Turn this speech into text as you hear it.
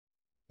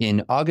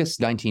In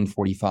August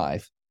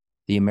 1945,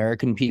 the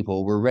American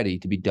people were ready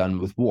to be done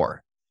with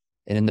war,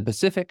 and in the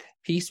Pacific,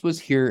 peace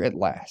was here at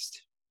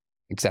last.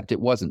 Except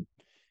it wasn't.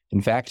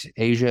 In fact,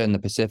 Asia and the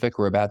Pacific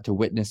were about to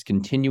witness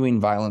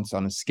continuing violence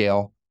on a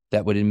scale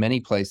that would in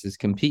many places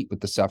compete with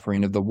the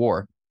suffering of the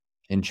war,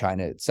 in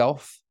China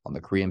itself, on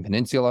the Korean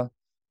Peninsula,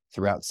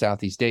 throughout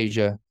Southeast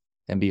Asia,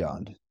 and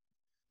beyond.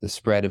 The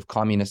spread of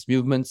communist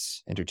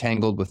movements,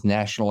 intertangled with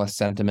nationalist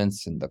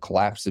sentiments and the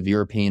collapse of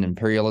European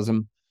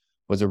imperialism,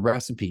 was a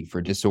recipe for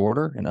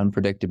disorder and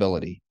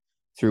unpredictability,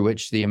 through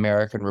which the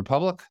American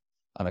Republic,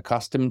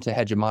 unaccustomed to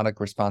hegemonic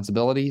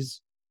responsibilities,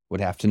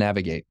 would have to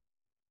navigate.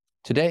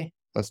 Today,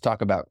 let's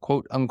talk about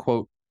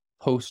quote-unquote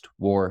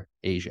post-war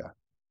Asia.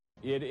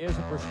 It is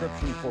a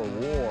prescription for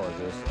war,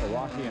 this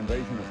Iraqi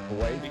invasion of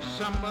Kuwait.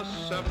 December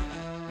 7,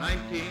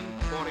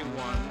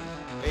 1941,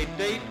 a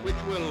date which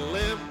will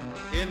live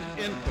in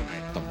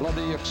infamy. The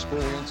bloody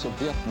experience of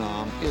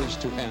Vietnam is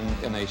to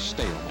end in a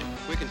stalemate.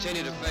 We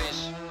continue to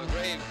face a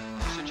grave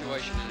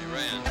situation in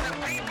Iran.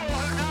 The people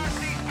who knock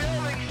these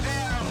buildings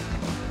down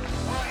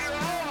will hear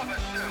all of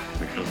us soon.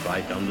 We shall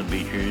fight on the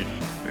beaches,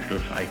 we shall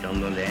fight on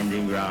the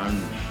landing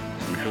grounds,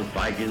 we shall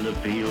fight in the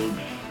fields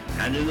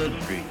and in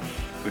the streets.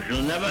 We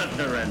shall never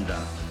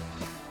surrender.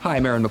 Hi,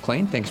 I'm Aaron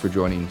McLean. Thanks for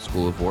joining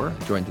School of War.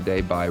 Joined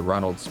today by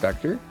Ronald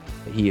Spector.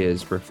 He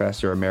is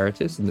Professor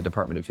Emeritus in the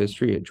Department of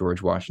History at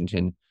George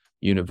Washington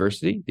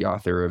University, the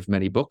author of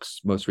many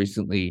books, most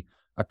recently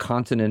A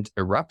Continent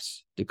Erupts,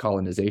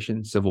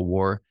 Decolonization, Civil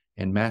War,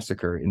 and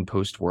Massacre in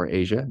Post-War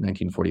Asia,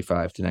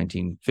 1945 to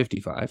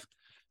 1955.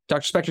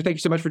 Dr. Spector, thank you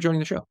so much for joining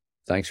the show.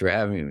 Thanks for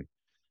having me.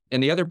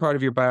 And the other part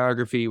of your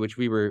biography, which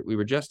we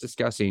were just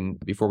discussing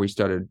before we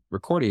started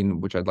recording,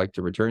 which I'd like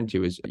to return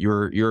to, is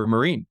you're a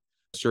Marine,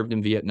 served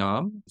in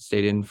Vietnam,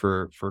 stayed in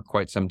for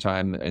quite some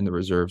time in the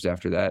reserves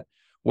after that.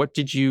 What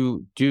did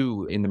you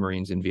do in the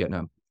Marines in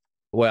Vietnam?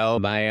 Well,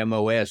 my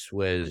MOS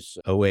was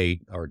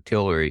 08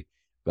 artillery,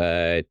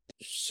 but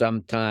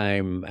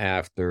sometime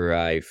after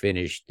I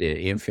finished the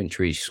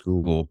infantry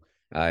school,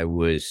 I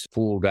was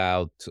pulled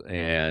out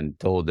and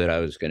told that I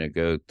was going to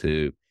go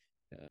to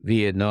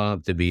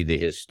Vietnam to be the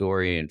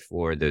historian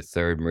for the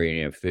 3rd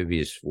Marine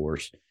Amphibious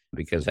Force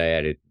because I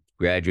had a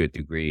graduate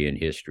degree in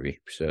history.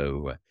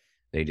 So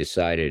they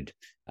decided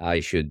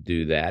I should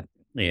do that.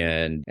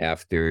 And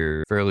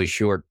after a fairly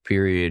short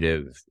period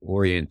of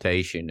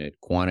orientation at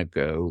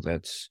Quantico,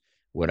 that's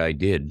what I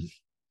did.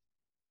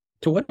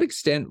 To what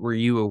extent were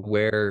you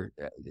aware,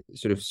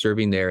 sort of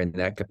serving there in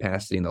that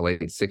capacity in the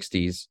late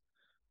 60s,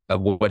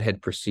 of what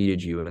had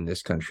preceded you in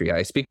this country?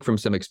 I speak from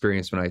some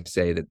experience when I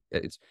say that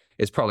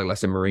it's probably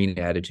less a Marine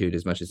attitude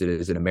as much as it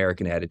is an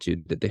American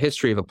attitude, that the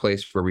history of a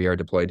place where we are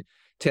deployed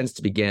tends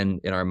to begin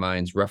in our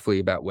minds roughly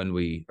about when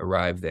we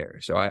arrive there.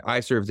 So I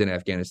served in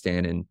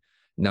Afghanistan in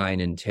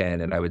 9 and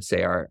 10, and I would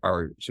say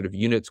our sort of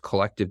unit's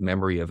collective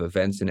memory of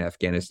events in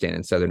Afghanistan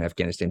and southern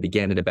Afghanistan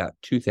began in about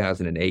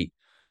 2008,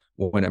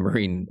 when a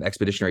Marine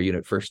Expeditionary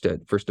Unit first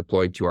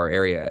deployed to our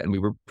area. And we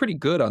were pretty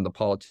good on the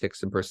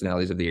politics and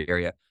personalities of the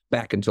area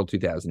back until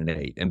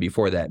 2008. And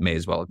before that may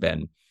as well have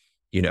been,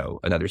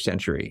 another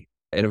century.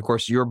 And of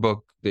course, your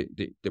book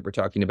that we're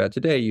talking about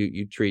today,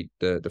 you treat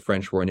the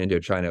French War in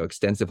Indochina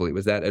extensively.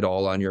 Was that at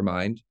all on your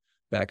mind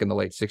back in the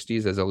late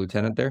 60s as a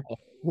lieutenant there?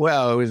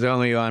 Well, it was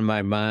only on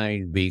my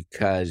mind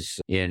because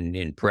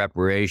in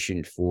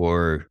preparation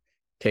for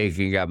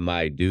taking up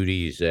my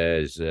duties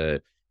as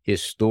a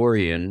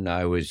historian,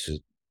 I was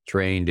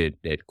trained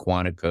at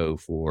Quantico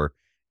for,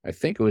 I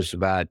think it was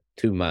about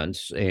 2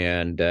 months.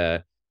 And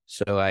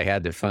so I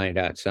had to find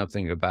out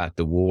something about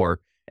the war.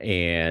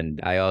 And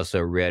I also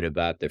read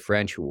about the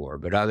French War,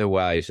 but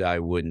otherwise I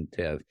wouldn't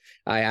have.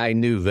 I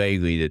knew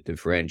vaguely that the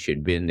French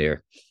had been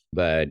there,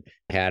 but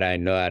had I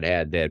not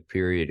had that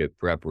period of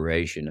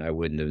preparation, I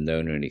wouldn't have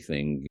known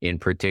anything in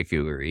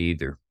particular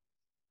either.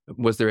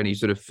 Was there any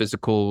sort of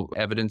physical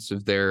evidence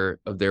of their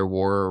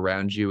war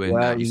around you?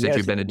 And you said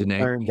you've been in Da Nang.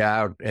 Turned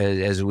out,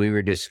 as we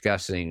were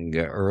discussing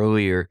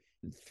earlier,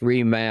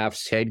 3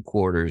 MAF's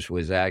headquarters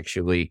was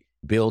actually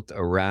built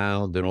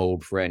around an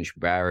old French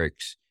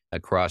barracks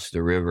across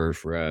the river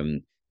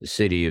from the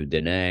city of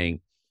Da Nang.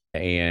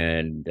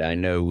 And I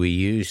know we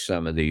used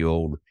some of the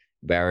old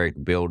barrack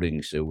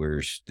buildings that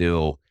were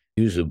still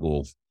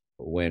usable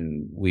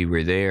when we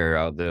were there,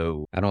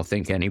 although I don't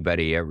think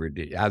anybody ever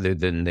did, other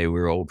than they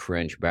were old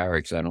French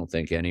barracks. I don't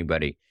think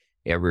anybody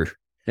ever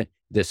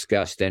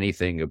discussed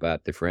anything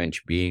about the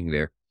French being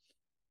there.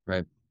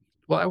 Right.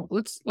 Well,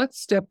 let's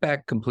step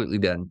back completely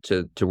then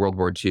to World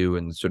War II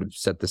and sort of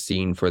set the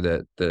scene for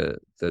the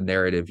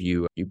narrative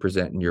you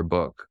present in your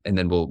book, and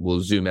then we'll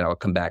zoom in. I'll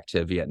come back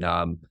to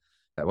Vietnam.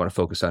 I want to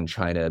focus on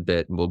China a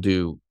bit, and we'll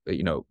do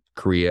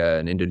Korea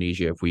and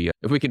Indonesia if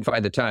we can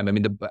find the time. I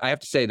mean, I have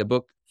to say the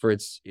book, for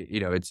its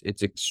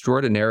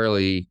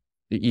extraordinarily,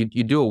 you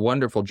do a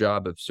wonderful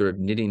job of sort of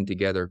knitting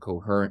together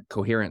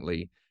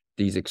coherently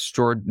these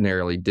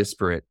extraordinarily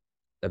disparate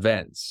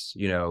events,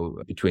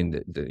 between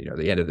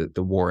the end of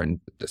the war and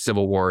the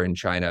Civil War in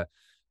China,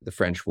 the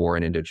French War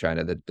in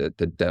Indochina,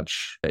 the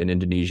Dutch in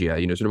Indonesia,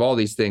 sort of all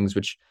these things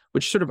which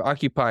which sort of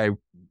occupy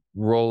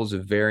roles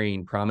of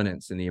varying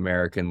prominence in the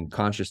American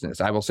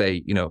consciousness. I will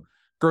say,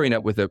 growing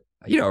up with a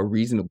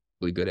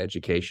reasonably good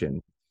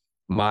education,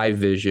 my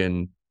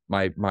vision,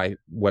 my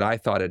what I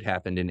thought had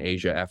happened in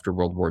Asia after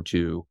World War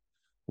II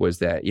was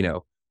that,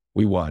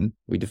 we won,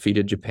 we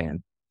defeated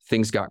Japan.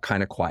 Things got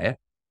kind of quiet.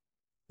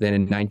 Then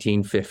in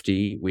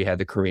 1950, we had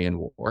the Korean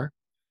War.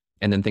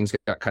 And then things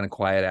got kind of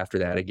quiet after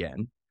that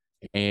again.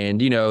 And,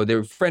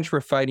 the French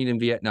were fighting in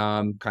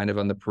Vietnam, kind of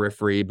on the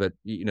periphery, but,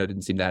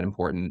 didn't seem that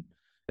important.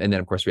 And then,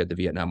 of course, we had the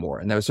Vietnam War.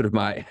 And that was sort of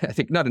my, I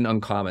think, not an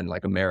uncommon,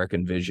 like,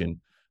 American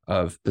vision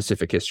of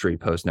Pacific history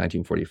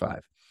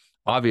post-1945.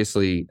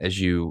 Obviously, as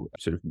you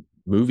sort of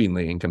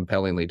movingly and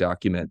compellingly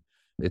document,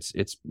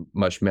 it's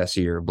much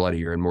messier,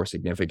 bloodier, and more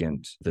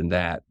significant than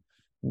that.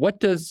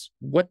 What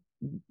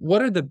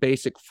are the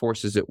basic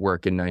forces at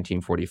work in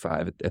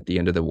 1945 at the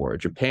end of the war?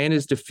 Japan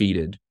is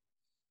defeated,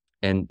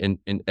 and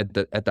at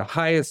the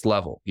highest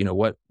level,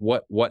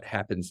 what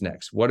happens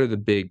next? What are the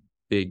big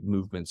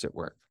movements at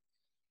work?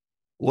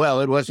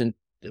 Well, it wasn't.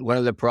 One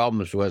of the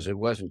problems was it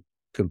wasn't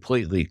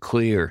completely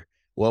clear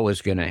what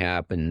was going to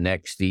happen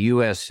next. The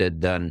U.S. had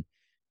done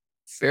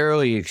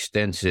fairly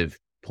extensive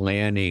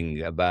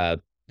planning about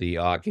the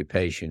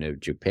occupation of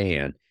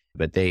Japan,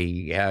 but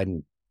they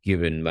hadn't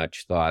given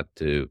much thought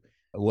to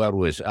what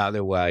was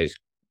otherwise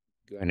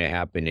going to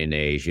happen in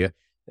Asia.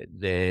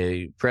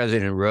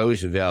 President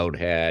Roosevelt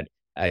had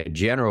a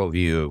general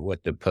view of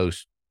what the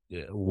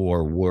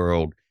post-war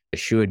world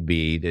should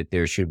be, that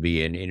there should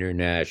be an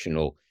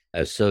international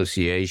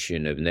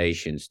association of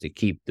nations to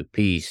keep the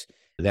peace.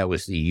 That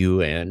was the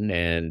UN,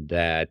 and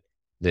that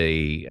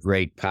the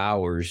great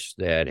powers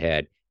that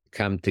had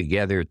come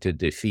together to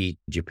defeat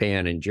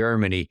Japan and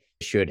Germany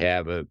should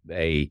have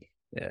a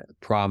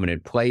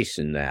prominent place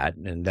in that,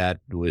 and that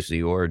was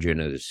the origin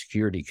of the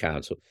Security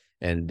Council.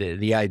 And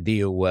the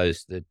idea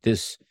was that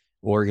this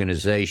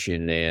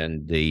organization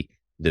and the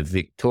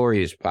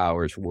victorious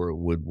powers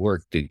would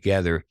work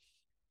together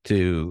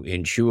to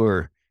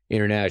ensure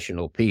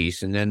international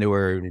peace. And then there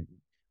were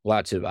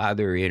lots of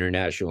other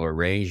international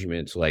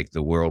arrangements like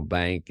the World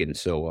Bank and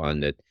so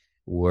on that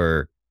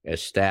were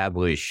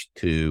established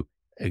to,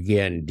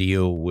 again,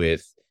 deal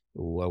with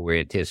what were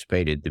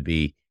anticipated to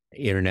be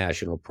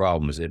international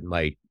problems that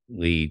might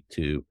lead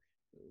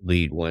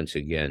once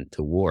again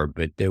to war.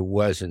 But there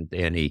wasn't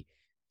any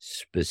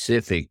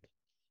specific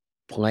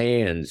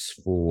plans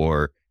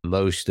for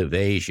most of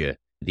Asia.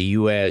 The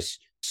U.S.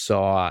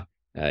 saw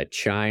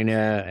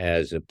China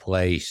as a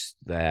place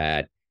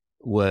that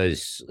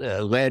was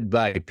led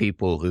by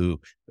people who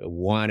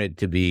wanted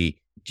to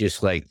be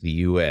just like the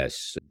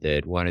U.S.,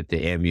 that wanted to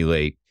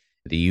emulate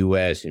the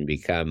U.S. and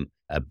become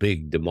a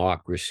big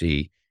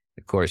democracy.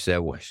 Of course,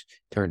 that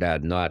turned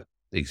out not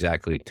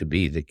exactly to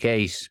be the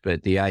case,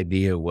 but the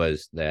idea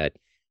was that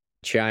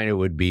China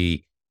would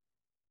be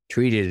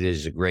treated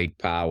as a great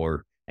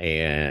power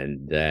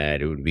and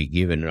that it would be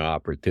given an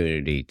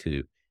opportunity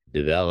to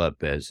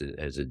develop as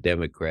a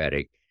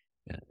democratic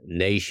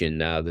nation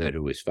now that it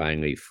was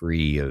finally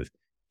free of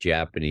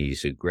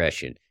Japanese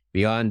aggression.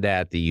 Beyond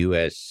that, the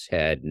U.S.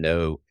 had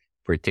no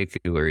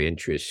particular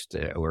interest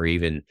or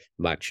even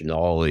much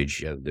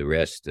knowledge of the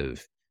rest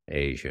of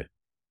Asia.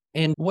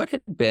 And what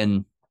had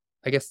been,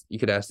 I guess you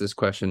could ask this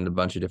question in a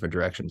bunch of different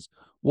directions.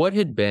 What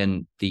had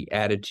been the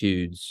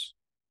attitudes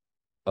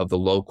of the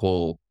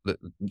local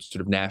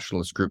sort of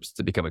nationalist groups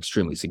that become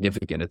extremely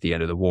significant at the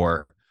end of the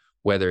war,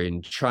 whether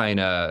in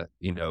China,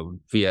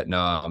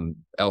 Vietnam,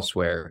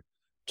 elsewhere,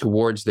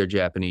 towards their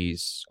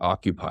Japanese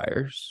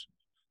occupiers?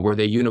 Were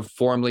they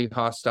uniformly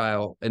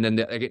hostile? And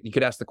then you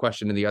could ask the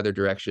question in the other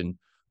direction: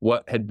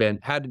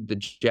 how did the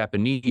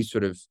Japanese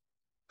sort of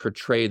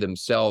portray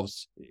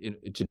themselves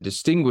to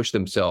distinguish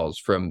themselves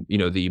from,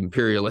 the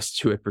imperialists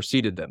who had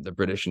preceded them, the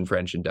British and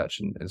French and Dutch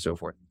and so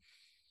forth?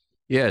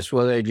 Yes,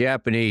 well, the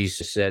Japanese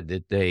said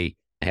that they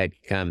had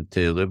come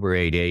to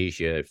liberate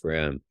Asia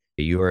from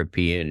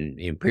European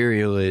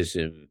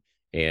imperialism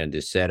and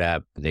to set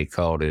up, they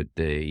called it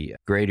the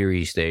Greater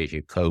East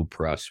Asia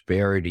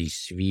Co-Prosperity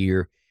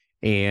Sphere.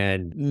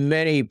 And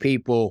many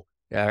people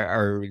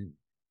are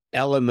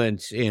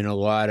elements in a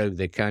lot of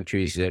the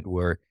countries that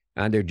were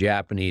under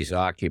Japanese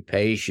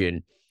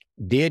occupation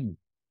did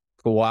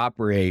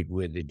cooperate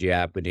with the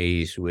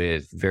Japanese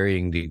with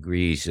varying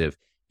degrees of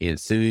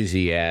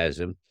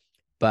enthusiasm.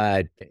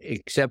 But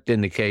except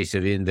in the case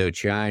of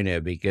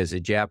Indochina, because the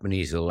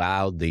Japanese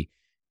allowed the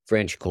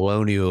French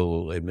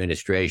colonial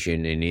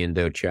administration in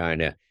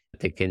Indochina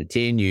to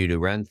continue to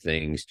run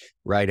things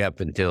right up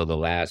until the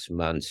last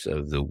months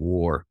of the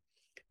war.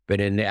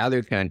 But in the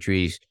other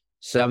countries,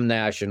 some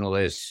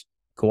nationalists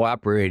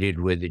cooperated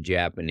with the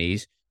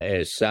Japanese,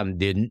 as some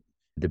didn't,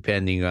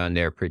 depending on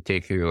their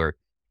particular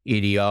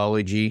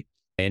ideology.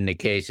 In the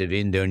case of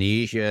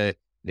Indonesia,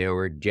 there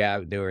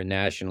were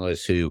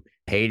nationalists who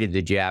hated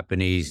the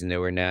Japanese, and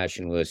there were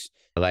nationalists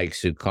like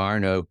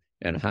Sukarno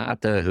and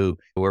Hatta who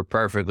were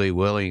perfectly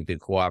willing to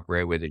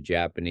cooperate with the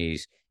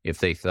Japanese if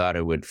they thought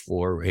it would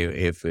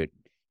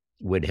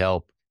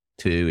help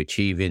to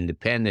achieve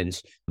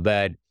independence.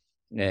 But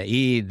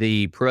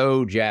the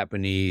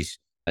pro-Japanese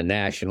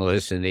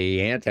nationalists and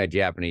the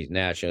anti-Japanese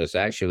nationalists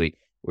actually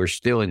were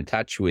still in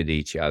touch with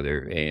each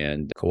other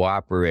and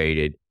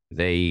cooperated.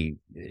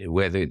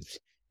 Whether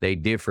they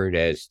differed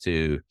as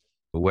to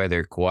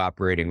whether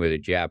cooperating with the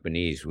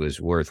Japanese was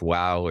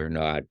worthwhile or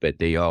not, but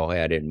they all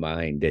had in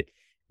mind that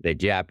the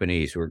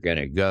Japanese were going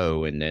to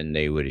go and then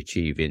they would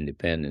achieve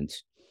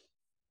independence.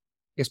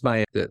 I guess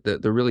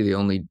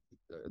the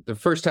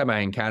first time I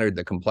encountered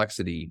the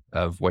complexity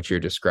of what you're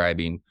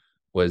describing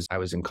was I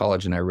was in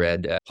college and I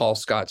read Paul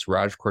Scott's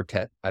Raj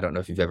Quartet. I don't know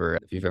if you've ever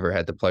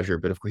had the pleasure,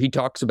 but of course he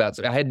talks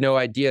about. I had no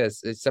idea,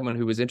 as someone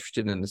who was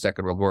interested in the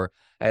Second World War,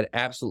 I had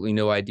absolutely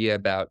no idea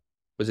about,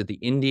 was it the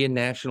Indian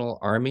National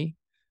Army,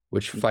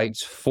 which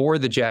fights for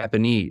the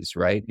Japanese,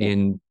 right,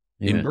 in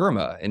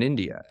Burma, in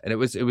India, and it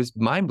was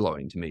mind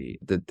blowing to me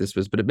that this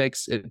was. But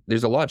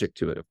there's a logic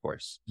to it, of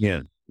course.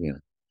 Yeah.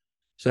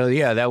 So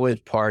that was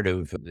part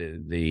of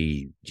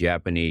the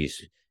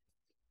Japanese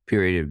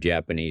period of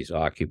Japanese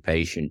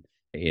occupation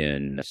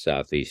in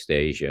Southeast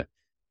Asia,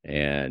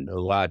 and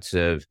lots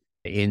of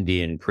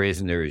Indian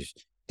prisoners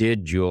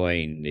did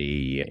join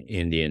the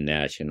Indian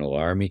National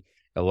Army.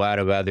 A lot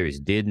of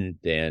others didn't,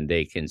 and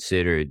they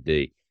considered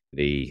the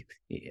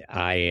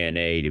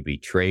INA to be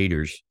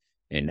traitors.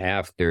 And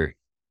after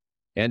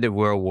end of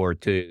World War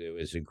II, there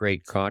was a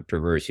great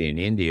controversy in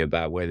India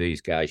about whether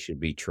these guys should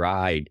be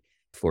tried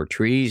for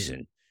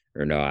treason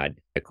or not.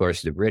 Of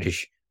course, the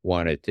British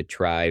wanted to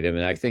try them,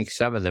 and I think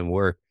some of them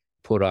were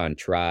put on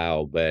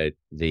trial, but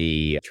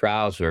the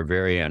trials were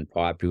very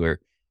unpopular,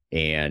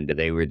 and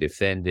they were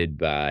defended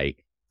by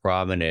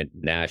prominent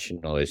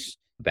nationalist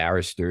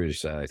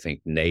barristers. I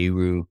think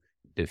Nehru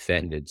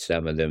defended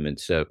some of them, and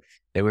so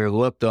they were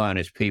looked on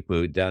as people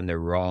who'd done the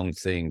wrong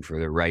thing for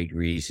the right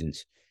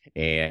reasons.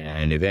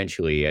 And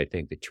eventually, I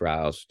think the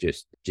trials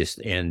just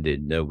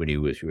ended. Nobody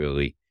was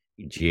really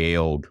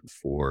jailed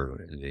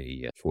for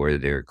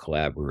their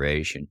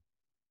collaboration.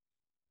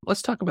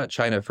 Let's talk about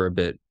China for a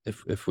bit,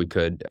 if we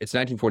could. It's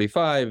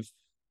 1945,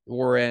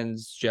 war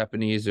ends,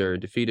 Japanese are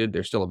defeated.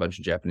 There's still a bunch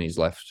of Japanese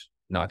left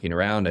knocking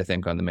around, I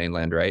think, on the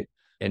mainland, right?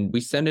 And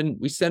we send in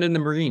the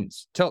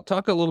Marines.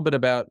 Talk a little bit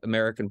about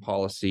American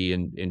policy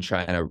in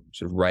China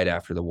sort of right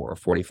after the war,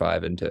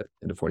 45 into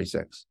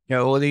 46.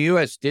 Well, the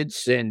U.S. did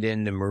send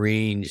in the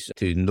Marines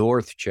to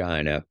North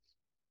China.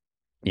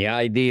 The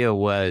idea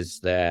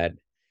was that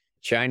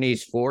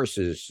Chinese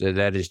forces,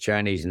 that is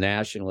Chinese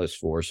nationalist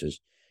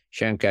forces,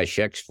 Chiang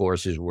Kai-shek's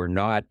forces, were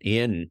not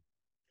in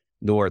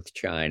North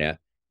China.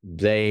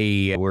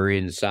 They were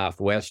in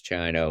Southwest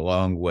China, a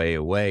long way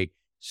away,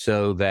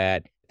 so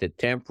that to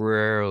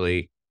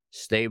temporarily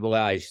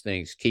stabilize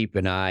things,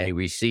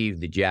 receive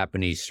the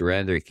Japanese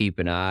surrender, keep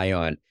an eye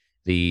on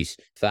these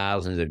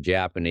thousands of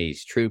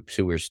Japanese troops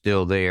who were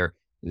still there,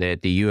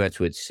 that the U.S.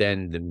 would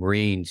send the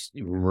Marines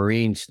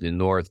to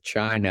North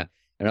China.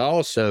 And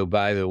also,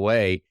 by the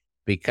way,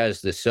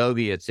 because the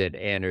Soviets had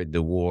entered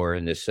the war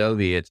and the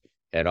Soviets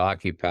had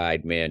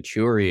occupied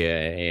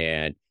Manchuria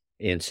and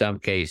in some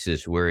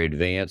cases were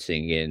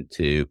advancing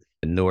into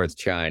North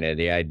China,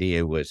 the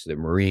idea was the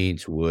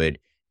Marines would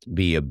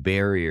be a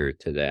barrier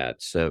to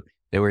that. So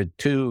there were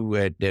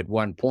at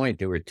one point,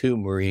 there were two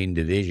Marine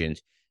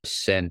divisions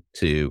sent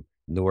to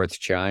North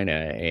China,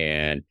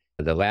 and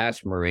the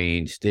last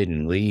Marines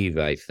didn't leave,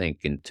 I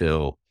think,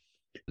 until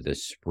the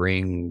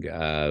spring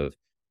of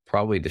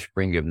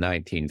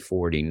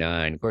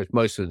 1949. Of course,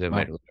 most of them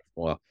had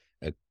left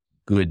a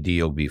good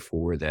deal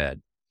before that.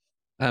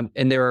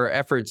 And there are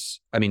efforts.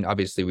 I mean,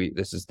 obviously,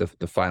 this is the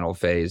final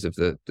phase of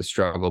the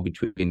struggle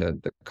between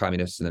the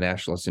communists and the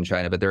nationalists in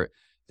China. But there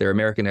are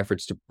American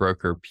efforts to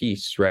broker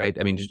peace, right?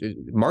 I mean,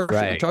 Marshall.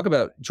 Right. Talk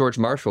about George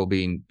Marshall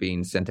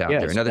being sent out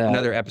there.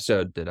 Another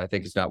episode that I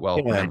think is not well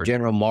remembered.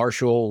 General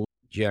Marshall,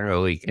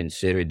 generally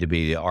considered to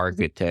be the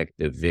architect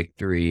of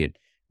victory in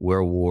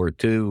World War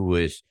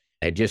II,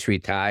 had just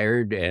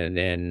retired, and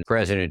then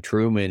President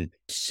Truman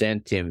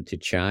sent him to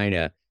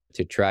China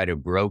to try to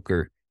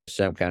broker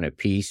some kind of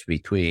peace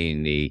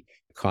between the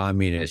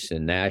communists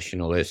and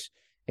nationalists.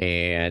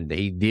 And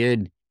he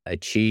did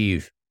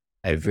achieve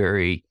a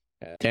very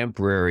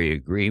temporary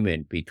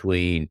agreement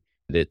between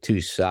the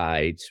two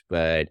sides,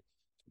 but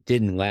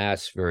didn't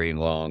last very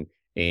long.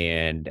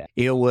 And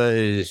it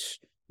was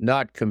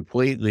not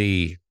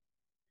completely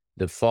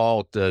the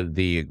fault of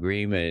the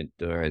agreement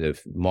or the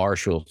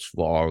Marshall's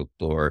fault,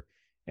 or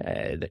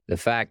the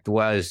fact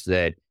was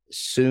that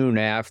soon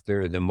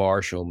after the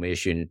Marshall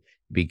mission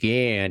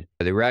began,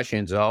 the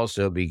Russians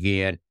also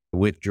began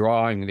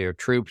withdrawing their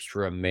troops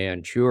from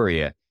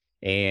Manchuria.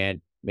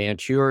 And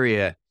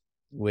Manchuria,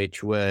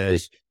 which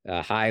was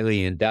a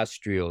highly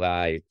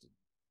industrialized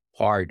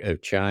part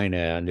of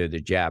China under the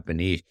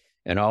Japanese,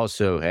 and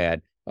also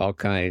had all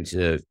kinds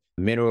of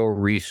mineral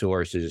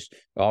resources,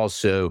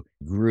 also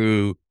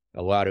grew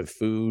a lot of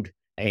food,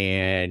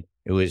 and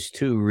it was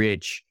too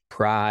rich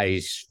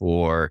prize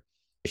for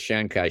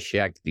Chiang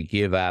Kai-shek to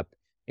give up.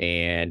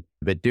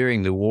 But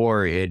during the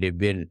war, it had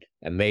been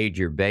a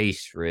major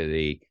base for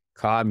the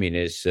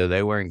communists, so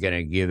they weren't going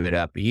to give it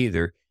up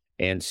either.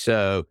 And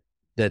so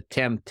the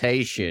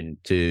temptation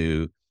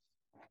to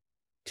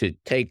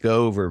take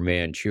over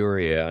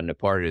Manchuria on the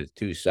part of the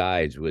two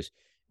sides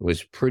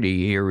was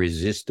pretty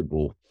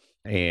irresistible.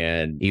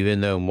 And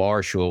even though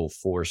Marshall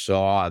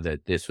foresaw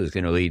that this was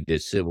going to lead to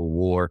civil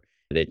war,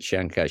 that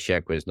Chiang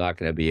Kai-shek was not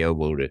going to be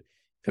able to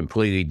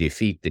completely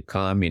defeat the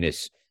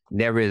communists,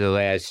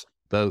 nevertheless,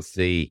 both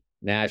the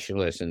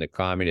nationalists and the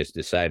communists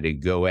decided to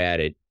go at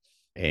it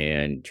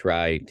and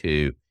try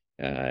to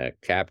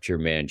capture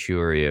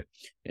Manchuria.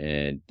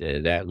 And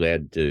that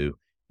led to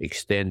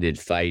extended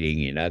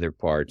fighting in other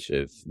parts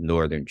of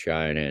northern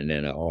China and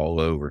then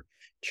all over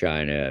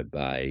China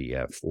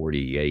by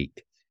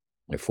 48.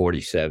 Or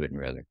 47,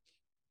 rather.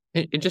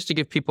 And just to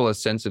give people a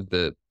sense of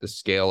the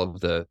scale of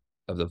the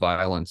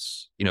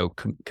violence,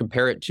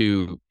 compare it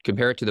to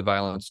the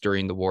violence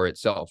during the war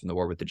itself and the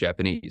war with the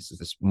Japanese. Is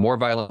this more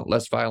violent,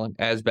 less violent,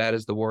 as bad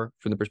as the war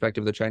from the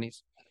perspective of the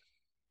Chinese?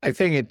 I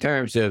think in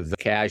terms of the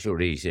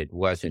casualties, it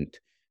wasn't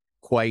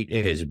quite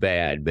as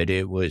bad, but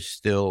it was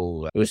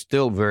still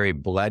very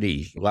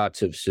bloody.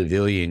 Lots of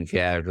civilian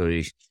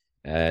casualties,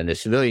 and the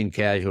civilian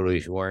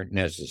casualties weren't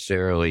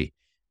necessarily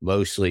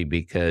mostly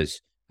because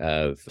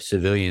of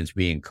civilians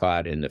being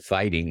caught in the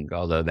fighting,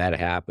 although that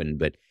happened,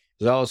 but it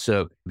was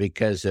also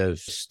because of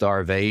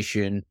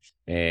starvation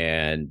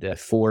and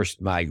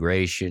forced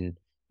migration.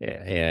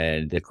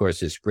 And of course,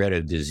 the spread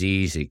of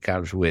disease, it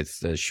comes with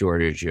a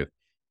shortage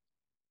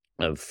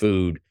of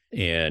food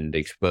and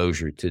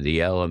exposure to the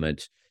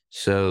elements,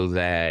 so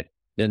that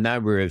the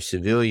number of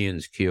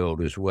civilians killed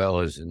as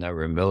well as the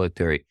number of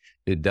military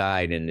who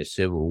died in the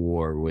Civil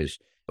War was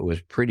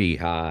pretty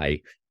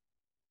high.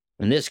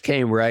 And this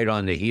came right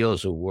on the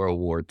heels of World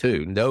War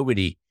II.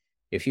 Nobody,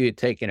 if you had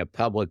taken a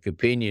public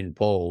opinion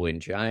poll in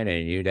China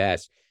and you'd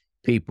ask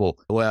people,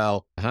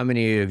 well, how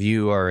many of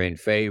you are in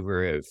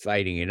favor of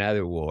fighting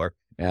another war?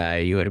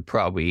 You would have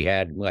probably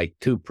had like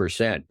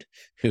 2%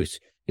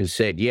 who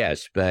said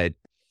yes. But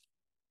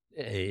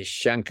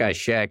Chiang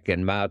Kai-shek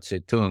and Mao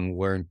Zedong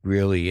weren't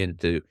really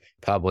into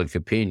public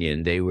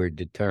opinion. They were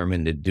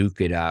determined to duke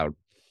it out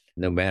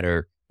no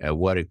matter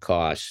what it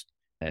cost.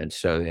 And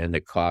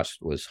the cost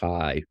was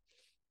high.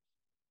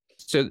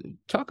 So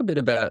talk a bit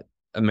about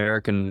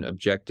American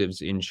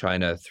objectives in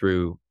China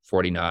through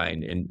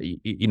 49 and,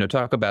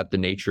 talk about the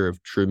nature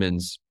of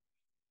Truman's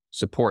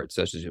support,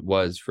 such as it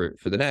was for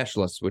the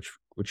nationalists, which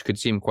could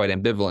seem quite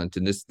ambivalent.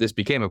 And this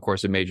became, of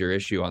course, a major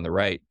issue on the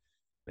right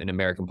in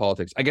American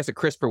politics. I guess a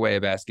crisper way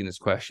of asking this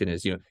question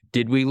is,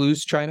 did we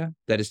lose China?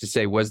 That is to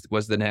say, was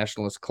the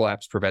nationalist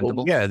collapse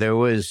preventable? Well, yeah, there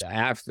was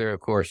after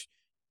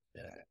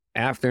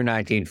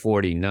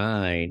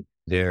 1949,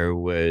 there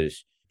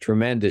was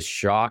tremendous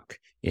shock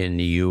in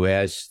the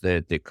U.S.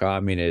 that the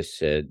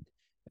communists had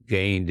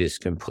gained this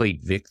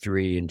complete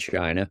victory in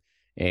China.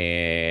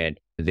 And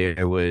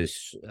there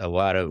was a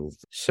lot of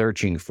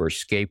searching for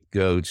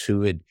scapegoats.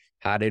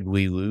 How did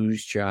we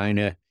lose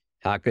China?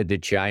 How could the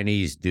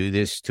Chinese do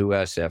this to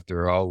us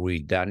after all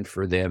we'd done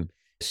for them,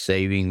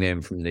 saving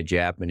them from the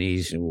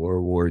Japanese in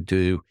World War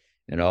II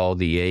and all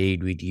the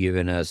aid we'd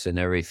given us and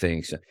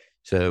everything?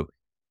 So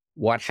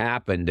what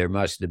happened? There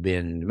must have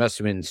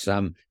been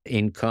some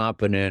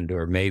incompetent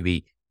or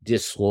maybe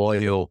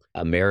disloyal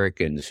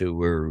Americans who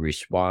were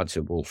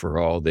responsible for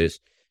all this.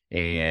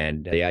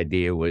 And the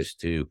idea was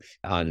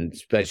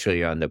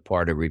especially on the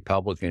part of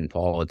Republican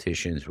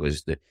politicians,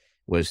 was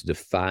to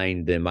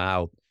find them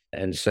out.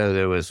 And so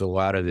there was a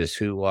lot of this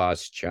who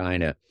lost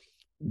China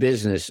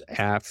business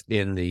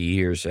in the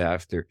years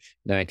after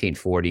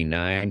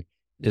 1949.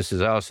 This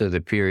is also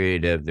the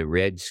period of the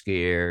Red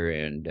Scare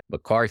and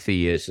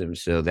McCarthyism,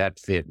 so that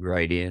fit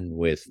right in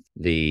with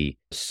the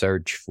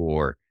search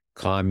for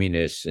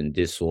communists and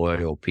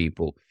disloyal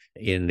people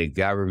in the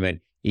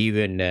government.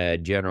 Even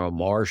General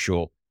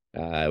Marshall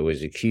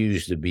was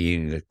accused of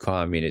being a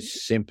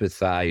communist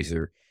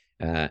sympathizer,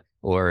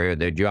 or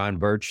the John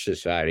Birch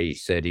Society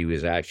said he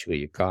was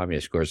actually a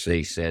communist. Of course,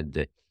 they said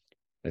that,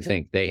 I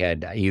think they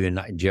had, even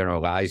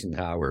General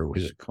Eisenhower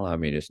was a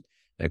communist,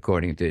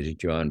 according to the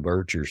John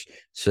Birchers.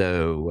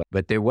 So,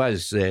 but there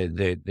was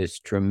this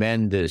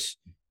tremendous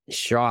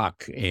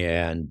shock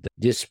and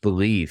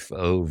disbelief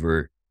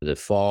over the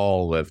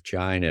fall of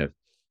China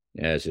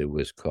as it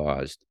was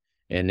caused.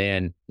 And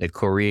then the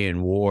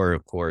Korean War,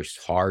 of course,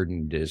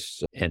 hardened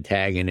this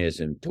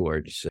antagonism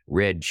towards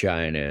Red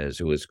China, as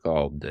it was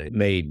called,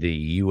 made the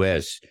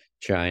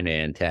U.S.-China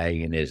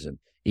antagonism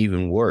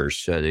even worse.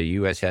 So the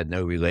U.S. had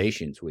no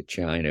relations with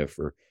China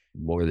for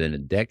more than a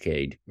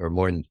decade, or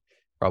more than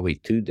probably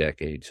 2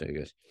 decades, I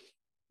guess.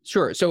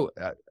 Sure. So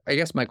I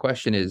guess my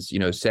question is,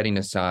 setting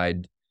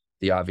aside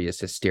the obvious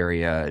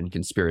hysteria and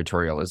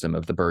conspiratorialism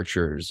of the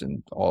Birchers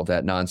and all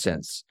that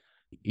nonsense,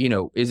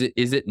 is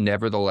it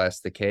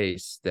nevertheless the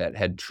case that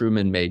had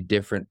Truman made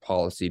different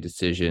policy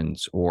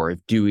decisions, or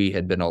if Dewey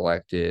had been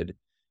elected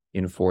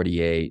in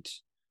 48,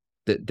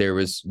 that there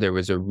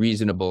was a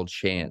reasonable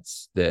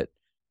chance that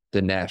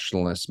the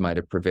nationalists might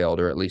have prevailed,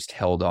 or at least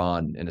held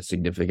on in a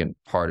significant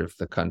part of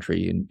the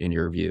country, in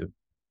your view?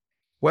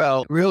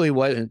 Well, it really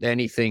wasn't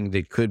anything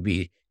that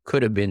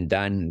could have been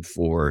done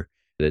for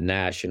the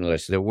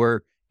nationalists. There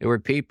were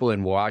people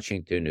in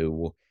Washington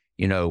who,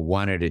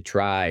 wanted to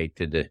try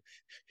to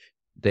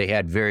they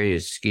had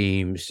various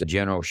schemes.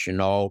 General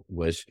Chennault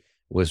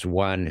was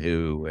one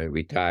who,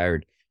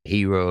 retired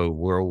hero of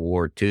World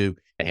War II,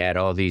 had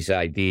all these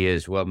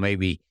ideas. Well,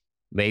 maybe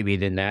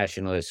the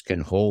nationalists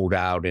can hold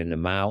out in the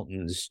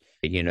mountains,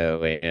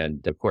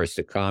 and of course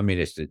the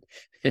communists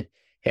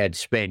had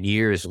spent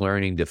years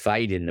learning to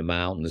fight in the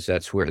mountains.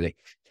 That's where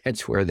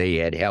they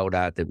had held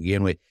out to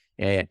begin with.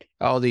 And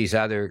all these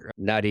other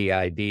nutty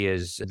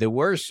ideas. There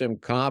were some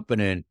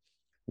competent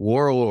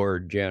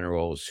warlord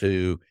generals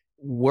who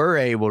were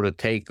able to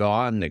take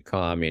on the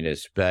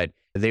communists, but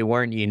they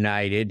weren't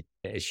united.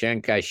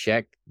 Chiang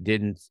Kai-shek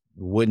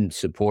wouldn't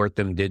support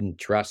them, didn't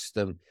trust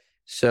them.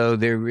 So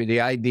the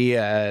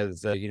idea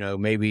of,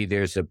 maybe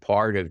there's a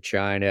part of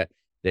China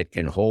that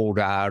can hold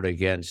out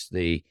against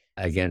the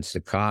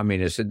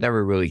communists, it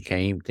never really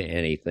came to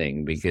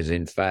anything, because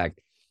in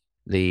fact,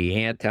 the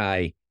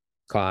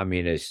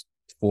anti-communist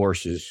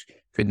forces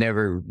could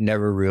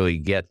never really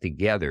get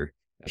together.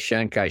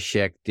 Chiang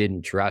Kai-shek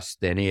didn't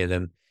trust any of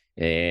them,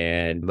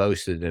 and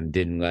most of them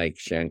didn't like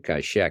Chiang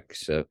Kai-shek.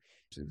 So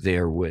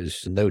there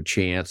was no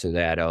chance of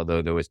that,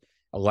 although there was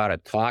a lot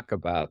of talk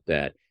about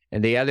that.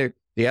 And the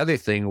other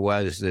thing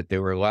was that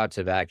there were lots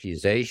of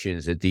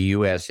accusations that the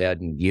U.S.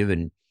 hadn't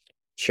given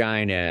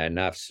China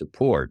enough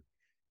support,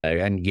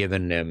 hadn't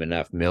given them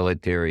enough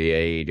military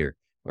aid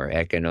or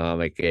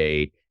economic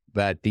aid,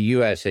 but the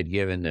U.S. had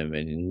given them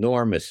an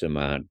enormous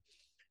amount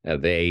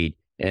of aid.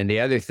 And the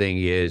other thing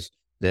is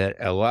that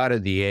a lot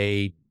of the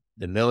aid,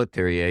 the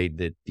military aid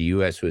that the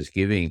U.S. was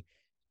giving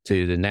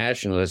to the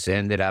nationalists,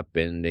 ended up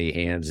in the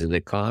hands of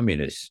the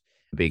communists,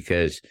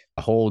 because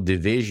whole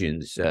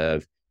divisions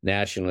of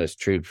nationalist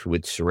troops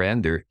would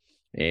surrender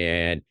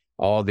and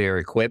all their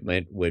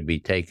equipment would be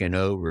taken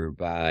over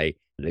by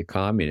the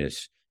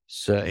communists.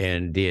 So,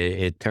 and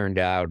it turned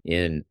out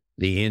in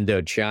the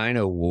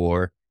Indochina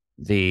War,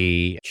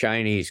 the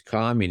Chinese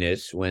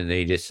communists, when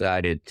they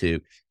decided to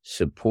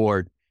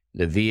support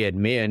the Viet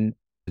Minh,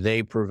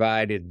 they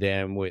provided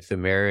them with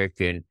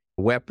American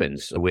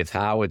weapons, with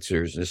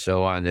howitzers and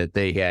so on, that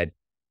they had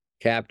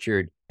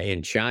captured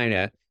in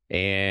China.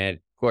 And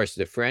of course,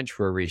 the French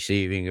were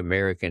receiving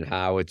American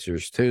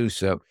howitzers too.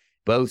 So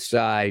both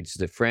sides,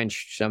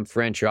 some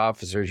French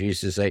officers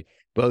used to say,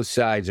 both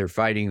sides are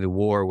fighting the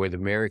war with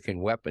American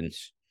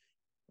weapons.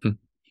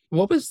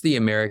 What was the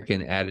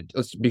American attitude?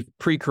 Let's be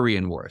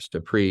pre-Korean War,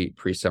 so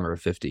pre-summer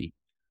of 50.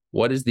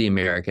 What is the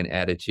American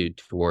attitude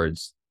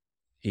towards,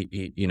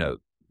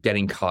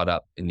 getting caught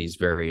up in these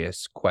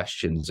various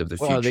questions of the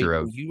future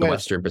of the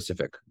Western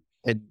Pacific?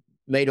 It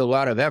made a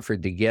lot of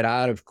effort to get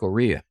out of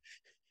Korea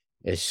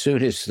as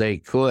soon as they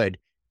could.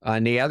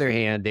 On the other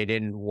hand, they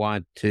didn't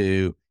want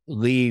to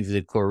leave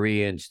the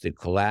Koreans to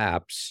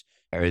collapse,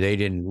 or they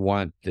didn't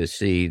want to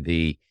see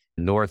the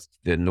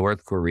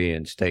North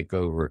Koreans take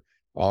over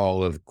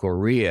all of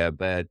Korea.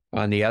 But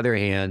on the other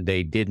hand,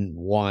 they didn't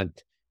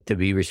want to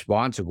be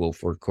responsible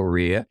for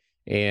Korea.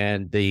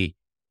 And the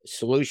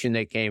solution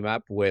they came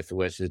up with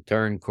was to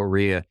turn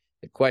the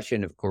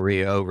question of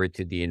Korea, over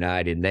to the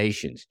United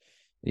Nations.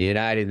 The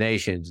United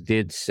Nations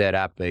did set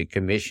up a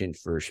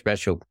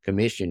special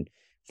commission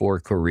for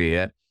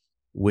Korea,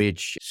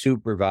 which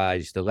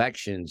supervised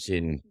elections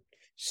in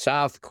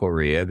South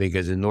Korea,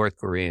 because the North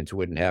Koreans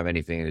wouldn't have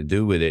anything to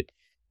do with it.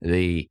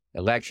 The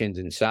elections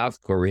in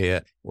South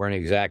Korea weren't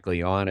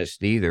exactly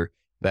honest either,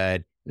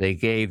 but they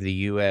gave the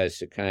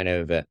U.S. a kind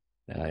of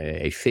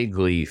a fig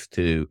leaf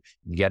to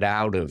get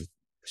out of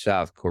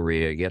South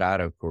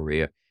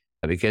Korea,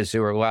 because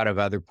there were a lot of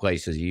other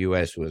places the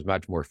U.S. was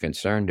much more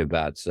concerned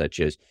about,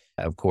 such as,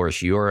 of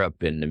course,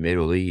 Europe and the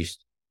Middle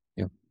East.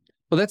 Yeah.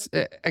 Well,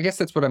 I guess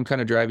that's what I'm kind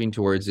of driving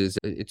towards. Is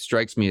it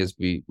strikes me as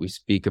we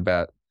speak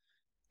about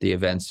the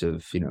events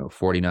of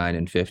 49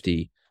 and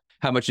 50,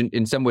 how much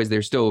in some ways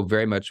they're still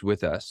very much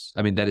with us.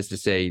 I mean, that is to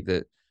say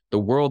that the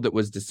world that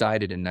was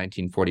decided in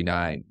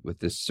 1949 with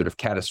this sort of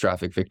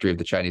catastrophic victory of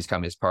the Chinese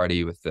Communist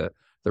Party, with the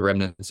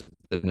remnants of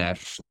the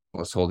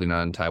nationalists holding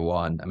on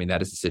Taiwan. I mean,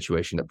 that is the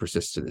situation that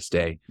persists to this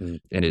day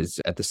and is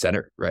at the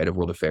center, right, of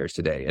world affairs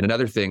today. And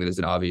another thing that is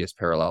an obvious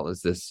parallel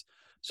is this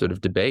sort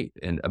of debate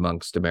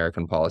amongst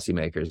American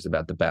policymakers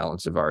about the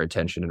balance of our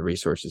attention and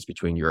resources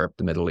between Europe,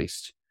 the Middle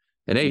East,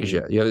 and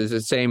Asia.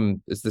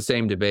 It's the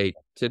same debate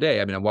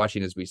today. I mean, I'm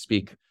watching as we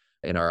speak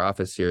in our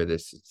office here.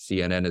 This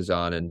CNN is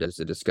on, and there's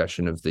a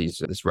discussion of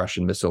this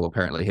Russian missile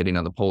apparently hitting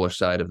on the Polish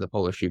side of the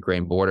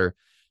Polish-Ukraine border.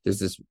 There's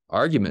this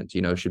argument,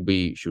 should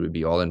we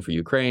be all in for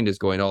Ukraine? Does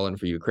going all in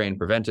for Ukraine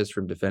prevent us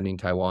from defending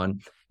Taiwan?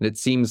 And it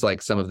seems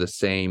like some of the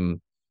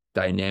same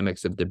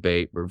dynamics of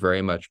debate were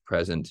very much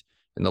present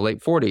in the late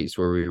 40s,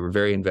 where we were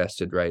very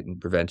invested, right, in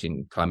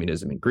preventing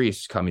communism in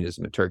Greece,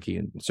 communism in Turkey,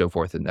 and so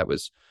forth. And that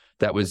was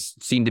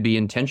seen to be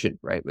in tension,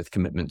 right, with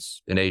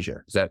commitments in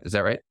Asia. Is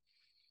that right?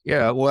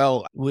 Yeah,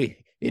 well,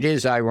 it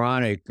is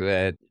ironic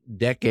that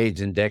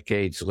decades and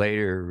decades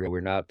later,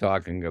 we're now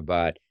talking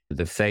about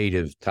the fate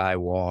of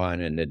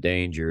Taiwan and the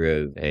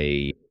danger of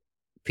a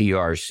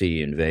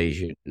PRC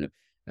invasion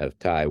of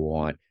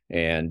Taiwan.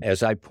 And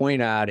as I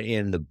point out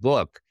in the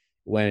book,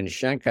 when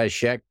Chiang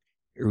Kai-shek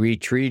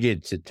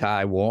retreated to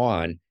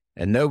Taiwan,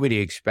 and nobody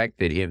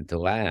expected him to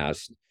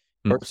last,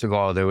 first of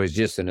all, there was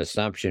just an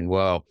assumption,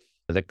 well,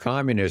 the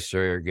communists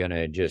are going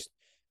to just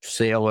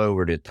sail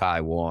over to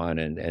Taiwan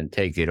and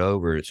take it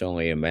over. It's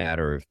only a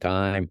matter of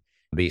time.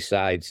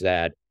 Besides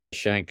that,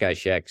 Chiang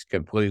Kai-shek's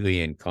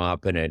completely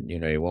incompetent.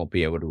 He won't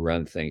be able to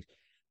run things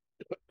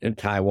in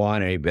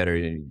Taiwan any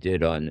better than he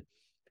did on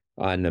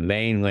the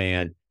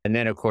mainland. And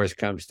then, of course,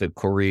 comes the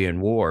Korean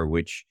War,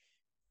 which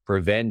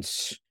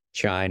prevents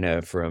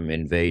China from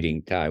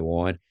invading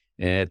Taiwan.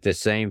 And at the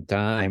same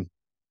time,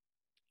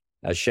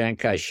 Chiang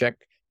Kai-shek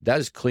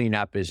does clean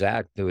up his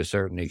act to a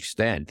certain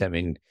extent. I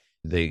mean,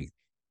 the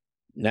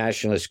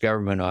nationalist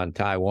government on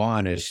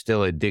Taiwan is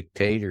still a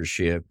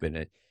dictatorship,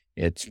 and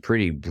it's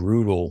pretty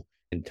brutal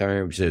in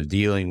terms of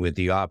dealing with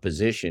the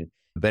opposition.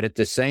 But at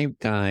the same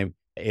time,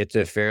 it's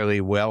a fairly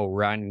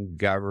well-run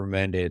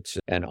government. It's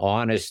an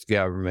honest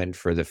government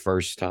for the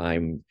first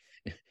time.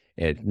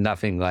 It's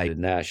nothing like the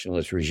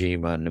nationalist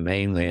regime on the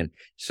mainland.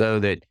 So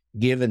that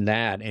given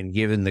that and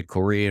given the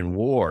Korean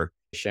War,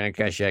 Chiang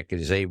Kai-shek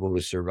is able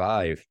to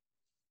survive.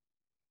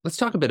 Let's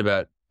talk a bit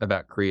about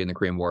Korea and the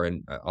Korean War,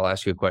 and I'll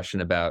ask you a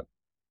question about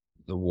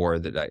the war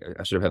that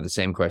I sort of have the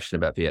same question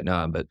about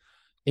Vietnam. But,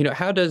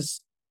 how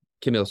does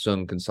Kim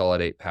Il-sung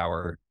consolidate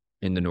power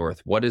in the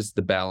North? What is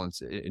the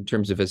balance in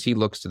terms of, as he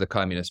looks to the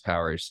communist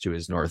powers to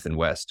his north and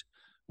west,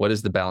 what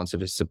is the balance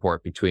of his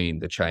support between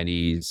the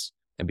Chinese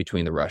and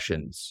between the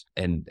Russians?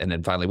 And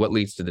then finally, what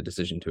leads to the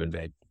decision to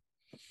invade?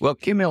 Well,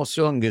 Kim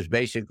Il-sung is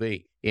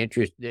basically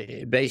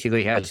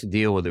has to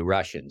deal with the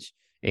Russians.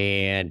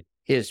 And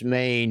his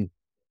main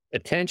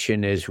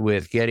attention is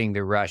with getting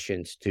the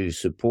Russians to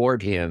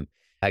support him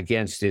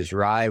against his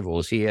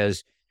rivals. He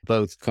has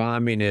both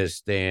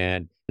communist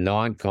and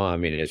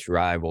non-communist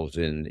rivals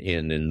in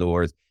the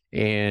North,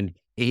 and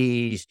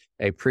he's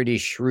a pretty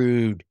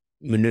shrewd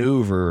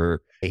maneuverer.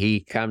 He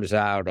comes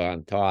out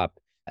on top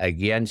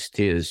against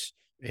his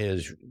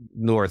rivals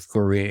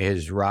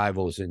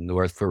in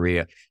North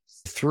Korea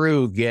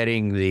through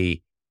getting the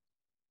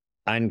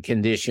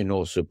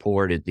unconditional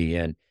support at the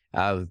end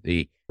of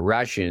the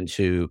Russians,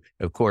 who,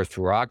 of course,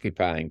 were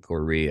occupying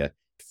Korea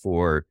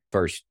for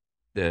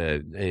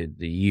the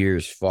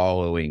years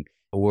following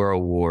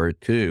World War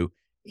II.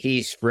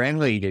 He's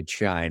friendly to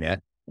China,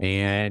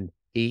 and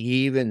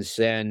he even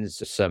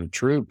sends some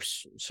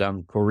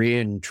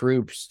Korean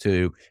troops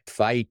to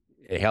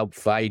help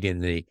fight in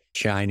the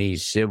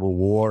Chinese Civil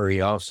War. He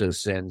also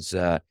sends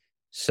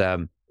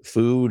some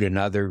food and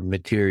other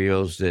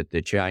materials that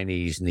the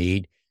Chinese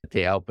need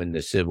to help in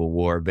the Civil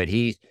War. But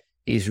he's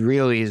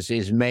really,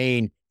 his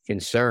main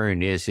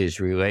concern is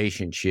his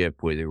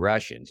relationship with the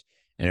Russians.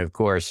 And of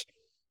course,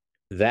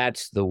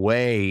 that's the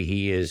way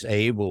he is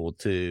able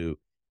to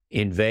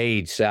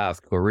invade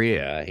South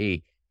Korea.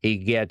 He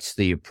gets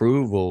the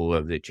approval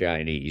of the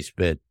Chinese,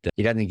 but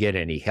he doesn't get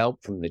any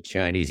help from the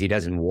Chinese. He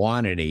doesn't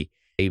want any.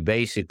 He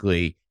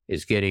basically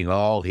is getting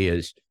all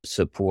his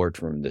support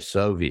from the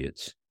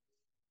Soviets.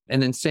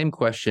 And then same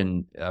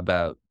question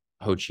about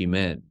Ho Chi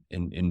Minh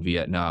in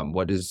Vietnam.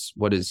 What is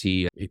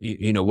he,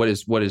 what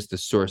is the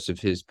source of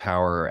his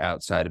power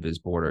outside of his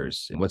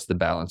borders? And what's the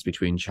balance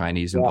between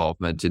Chinese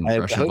involvement and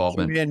Russian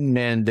involvement? Ho Chi Minh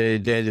and the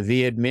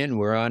Viet Minh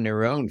were on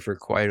their own for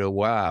quite a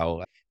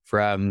while.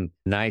 From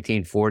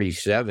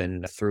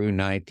 1947 through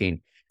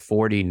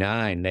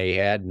 1949, they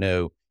had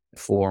no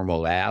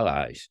formal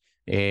allies.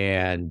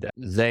 And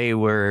they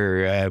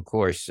were, of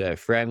course,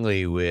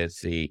 friendly with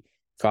the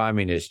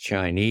communist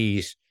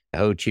Chinese.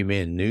 Ho Chi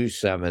Minh knew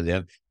some of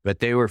them, but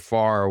they were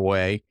far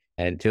away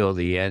until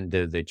the end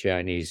of the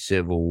Chinese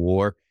Civil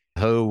War.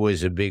 Ho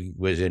was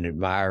an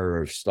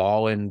admirer of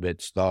Stalin,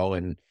 but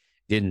Stalin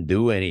didn't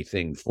do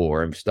anything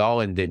for him.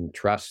 Stalin didn't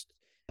trust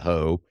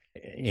Ho.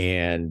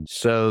 And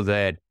so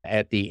that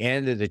at the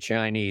end of the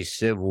Chinese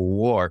Civil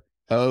War,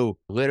 Ho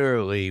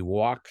literally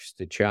walks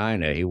to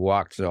China. He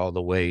walks all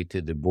the way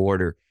to the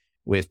border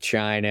with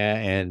China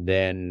and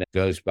then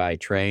goes by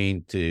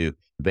train to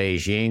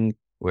Beijing,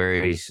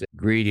 where he's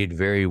greeted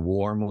very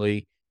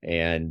warmly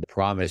and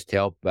promised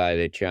help by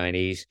the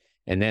Chinese.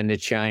 And then the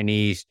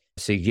Chinese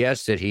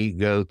suggest that he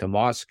go to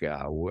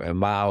Moscow.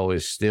 Mao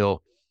is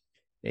still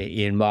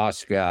in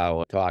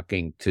Moscow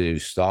talking to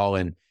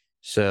Stalin.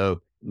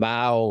 So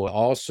Mao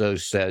also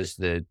says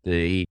that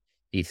he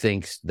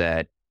thinks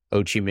that Ho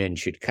Chi Minh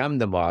should come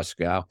to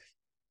Moscow.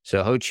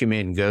 So Ho Chi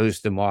Minh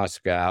goes to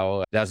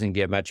Moscow, doesn't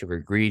get much of a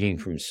greeting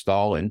from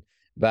Stalin,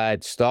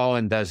 but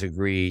Stalin does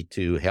agree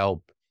to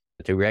help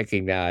to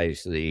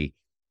recognize the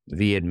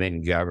Viet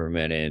Minh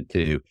government and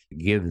to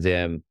give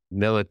them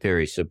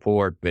military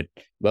support, but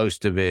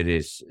most of it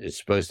is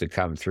supposed to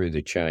come through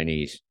the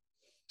Chinese.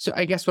 So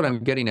I guess what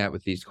I'm getting at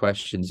with these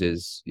questions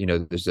is,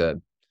 there's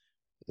a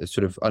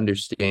sort of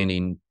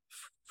understanding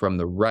from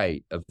the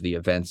right of the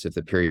events of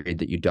the period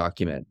that you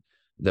document,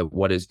 that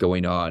what is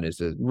going on is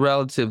a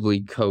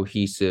relatively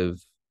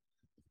cohesive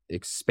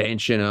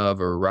expansion of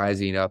or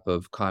rising up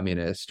of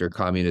communist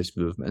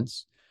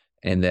movements.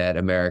 and that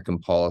American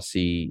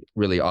policy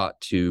really ought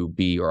to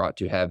be or ought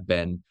to have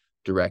been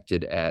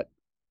directed at,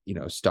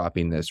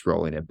 stopping this,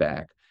 rolling it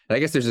back. And I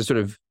guess there's a sort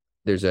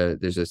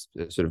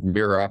of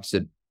mirror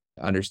opposite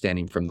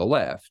understanding from the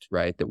left,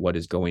 right? That what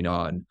is going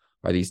on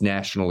are these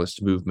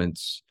nationalist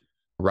movements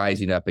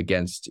rising up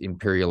against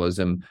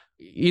imperialism,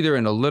 either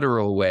in a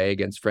literal way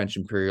against French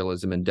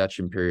imperialism and Dutch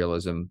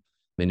imperialism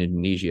in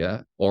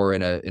Indonesia, or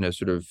in a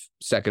sort of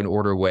second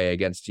order way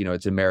against,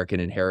 its American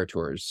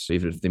inheritors,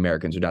 even if the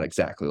Americans are not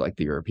exactly like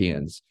the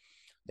Europeans.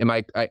 And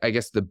I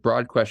guess the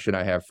broad question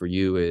I have for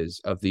you is,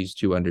 of these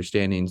two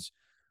understandings,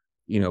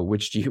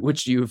 which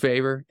do you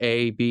favor?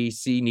 A, B,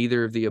 C,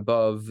 neither of the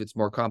above? It's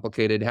more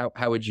complicated.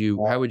 How would you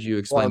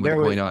explain what's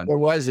going on? There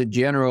was a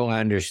general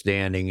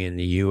understanding in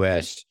the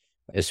U.S.,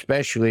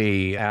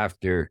 especially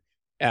after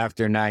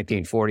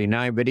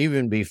 1949, but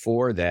even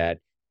before that,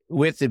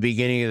 with the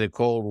beginning of the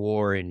Cold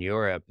War in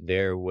Europe,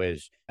 there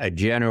was a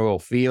general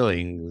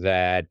feeling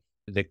that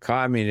the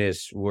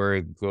communists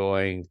were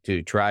going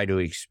to try to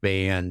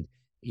expand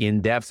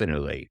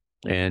indefinitely,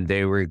 and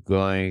they were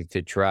going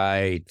to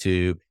try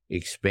to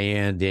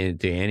expand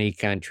into any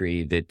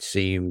country that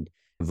seemed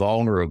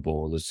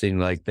vulnerable, that seemed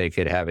like they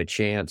could have a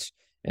chance.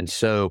 And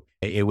so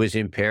it was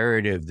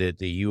imperative that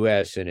the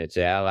U.S. and its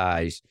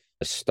allies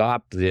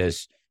stop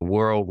this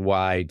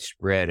worldwide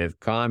spread of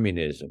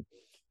communism.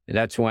 And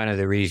that's one of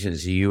the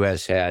reasons the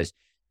U.S. has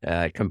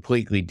a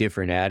completely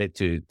different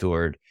attitude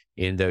toward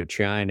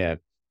Indochina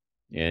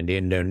and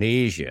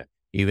Indonesia,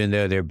 even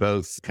though they're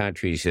both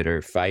countries that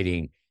are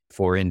fighting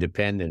for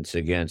independence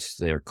against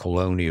their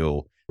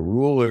colonial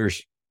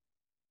rulers.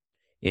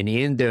 In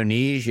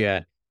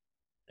Indonesia,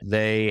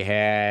 they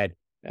had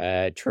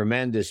a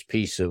tremendous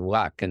piece of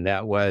luck, and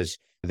that was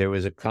there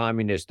was a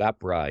communist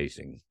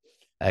uprising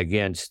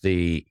against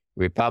the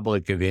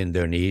Republic of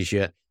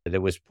Indonesia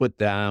that was put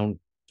down.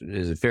 It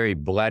was a very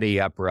bloody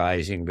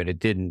uprising, but it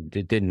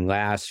didn't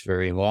last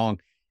very long.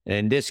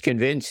 And this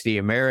convinced the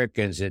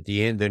Americans that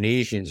the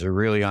Indonesians are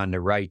really on the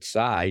right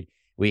side.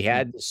 We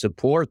had to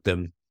support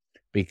them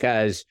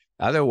because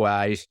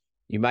otherwise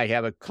you might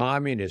have a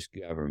communist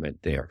government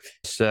there.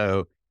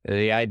 So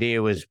the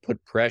idea was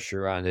put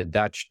pressure on the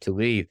Dutch to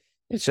leave.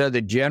 And so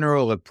the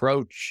general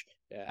approach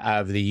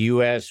of the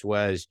U.S.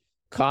 was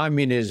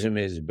communism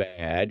is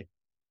bad,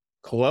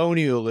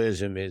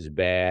 colonialism is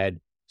bad.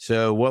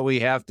 So what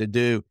we have to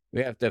do,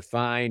 we have to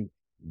find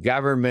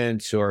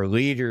governments or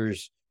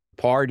leaders,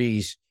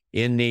 parties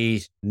in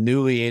these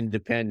newly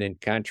independent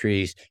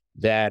countries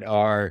that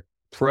are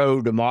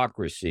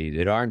pro-democracy,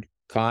 that aren't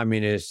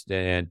communist.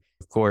 And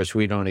of course,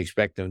 we don't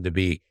expect them to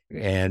be.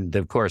 And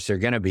of course, they're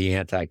going to be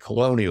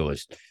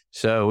anti-colonialist.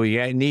 So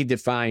we need to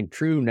find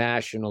true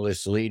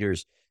nationalist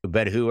leaders,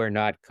 but who are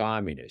not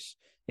communists.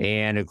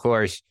 And of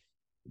course,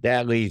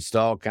 that leads to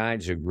all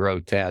kinds of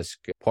grotesque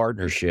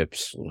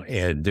partnerships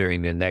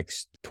during the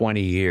next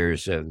 20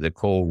 years of the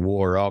Cold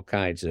War, all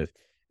kinds of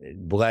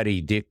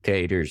bloody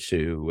dictators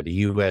who the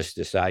U.S.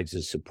 decides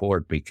to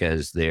support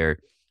because they're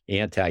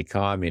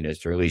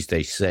anti-communist, or at least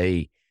they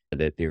say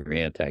that they're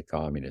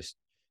anti-communist.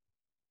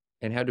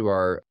 And how do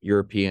our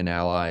European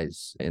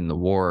allies in the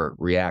war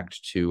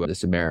react to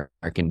this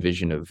American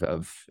vision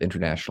of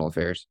international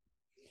affairs?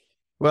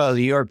 Well,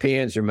 the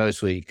Europeans are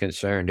mostly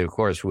concerned, of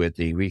course, with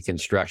the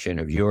reconstruction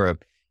of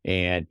Europe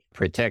and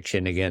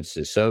protection against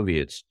the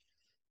Soviets.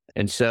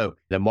 And so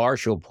the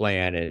Marshall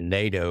Plan and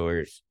NATO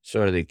are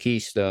sort of the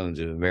keystones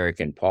of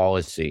American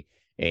policy.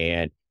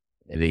 And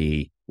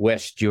the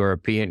West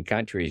European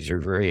countries are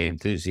very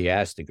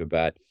enthusiastic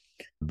about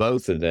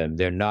both of them.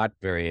 They're not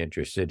very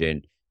interested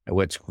in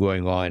what's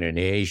going on in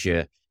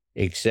Asia,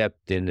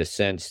 except in the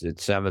sense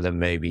that some of them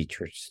may be,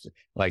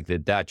 like the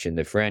Dutch and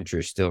the French,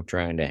 are still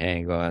trying to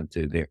hang on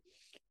to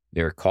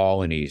their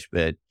colonies.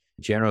 But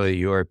generally,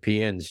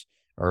 Europeans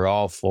are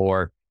all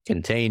for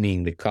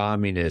containing the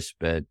communists,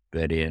 but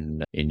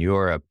in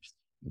Europe,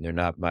 they're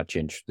not much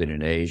interested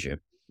in Asia.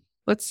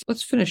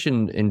 Let's finish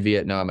in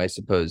Vietnam, I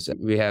suppose.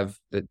 We have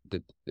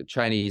the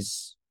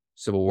Chinese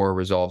Civil War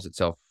resolves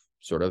itself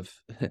sort of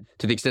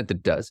to the extent that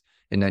it does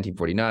in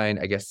 1949.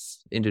 I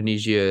guess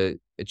Indonesia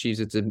achieves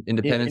its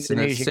independence in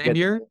the same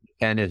year.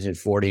 And it's in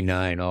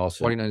 49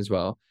 also. 49 as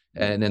well.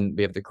 And then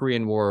we have the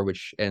Korean War,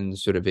 which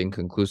ends sort of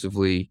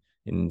inconclusively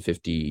in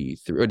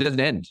 53. Or it doesn't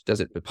end, does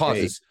it? It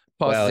pauses.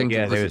 Well,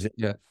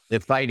 the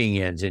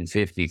fighting ends in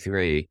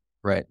 53.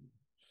 Right.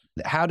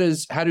 How do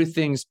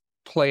things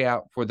play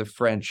out for the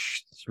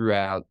French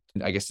throughout,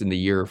 I guess, in the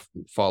year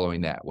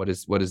following that? What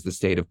is the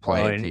state of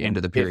play at the end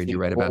of the period you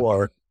write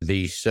about?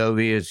 The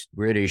Soviets,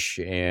 British,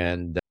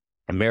 and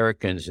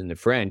Americans and the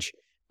French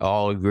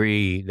all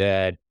agree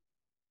that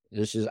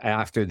this is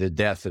after the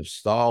death of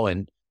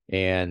Stalin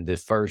and the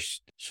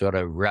first sort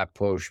of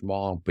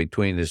rapprochement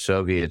between the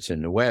Soviets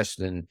and the West.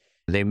 And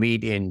they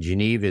meet in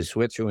Geneva,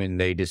 Switzerland.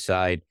 They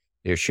decide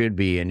there should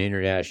be an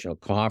international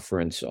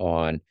conference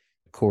on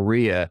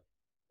Korea.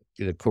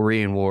 The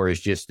Korean War has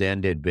just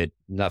ended, but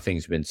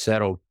nothing's been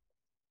settled.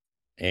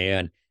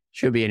 And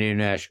should be an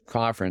international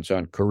conference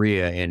on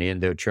Korea and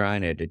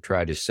Indochina to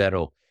try to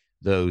settle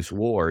those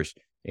wars.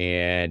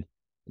 And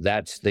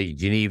That's the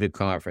Geneva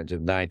Conference of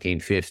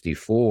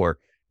 1954,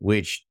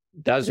 which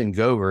doesn't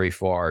go very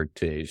far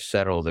to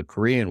settle the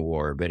Korean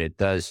War, but it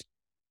does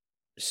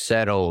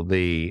settle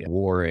the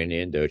war in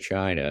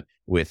Indochina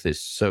with the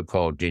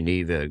so-called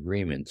Geneva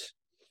agreements.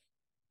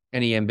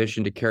 Any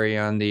ambition to carry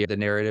on the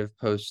narrative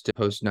post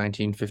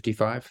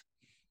 1955?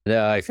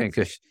 No, I think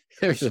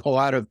there's a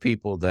lot of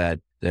people that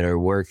are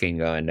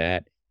working on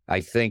that.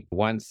 I think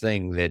one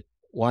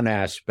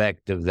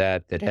aspect of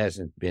that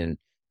hasn't been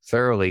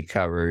thoroughly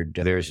covered,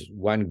 there's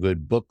one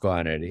good book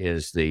on it,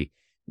 is the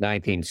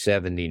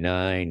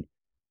 1979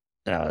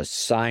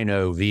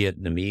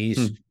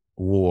 Sino-Vietnamese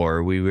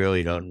War. We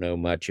really don't know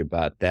much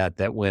about that.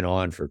 That went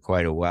on for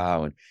quite a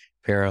while and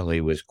apparently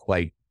was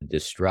quite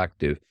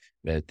destructive,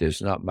 but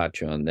there's not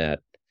much on that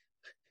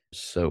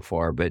so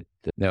far. But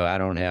no, I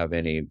don't have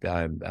any.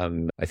 I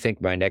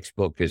think my next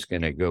book is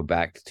going to go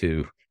back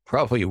to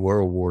probably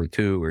World War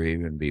II or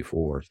even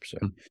before. So,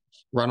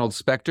 Ronald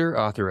Spector,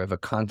 author of A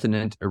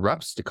Continent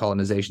Erupts: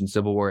 Decolonization,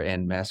 Civil War,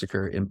 and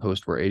Massacre in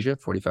Post-War Asia,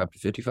 45 to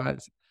 55.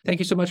 Thank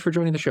you so much for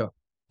joining the show.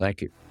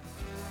 Thank you.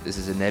 This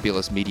is a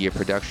Nebulous Media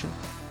production.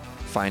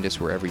 Find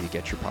us wherever you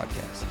get your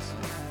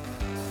podcasts.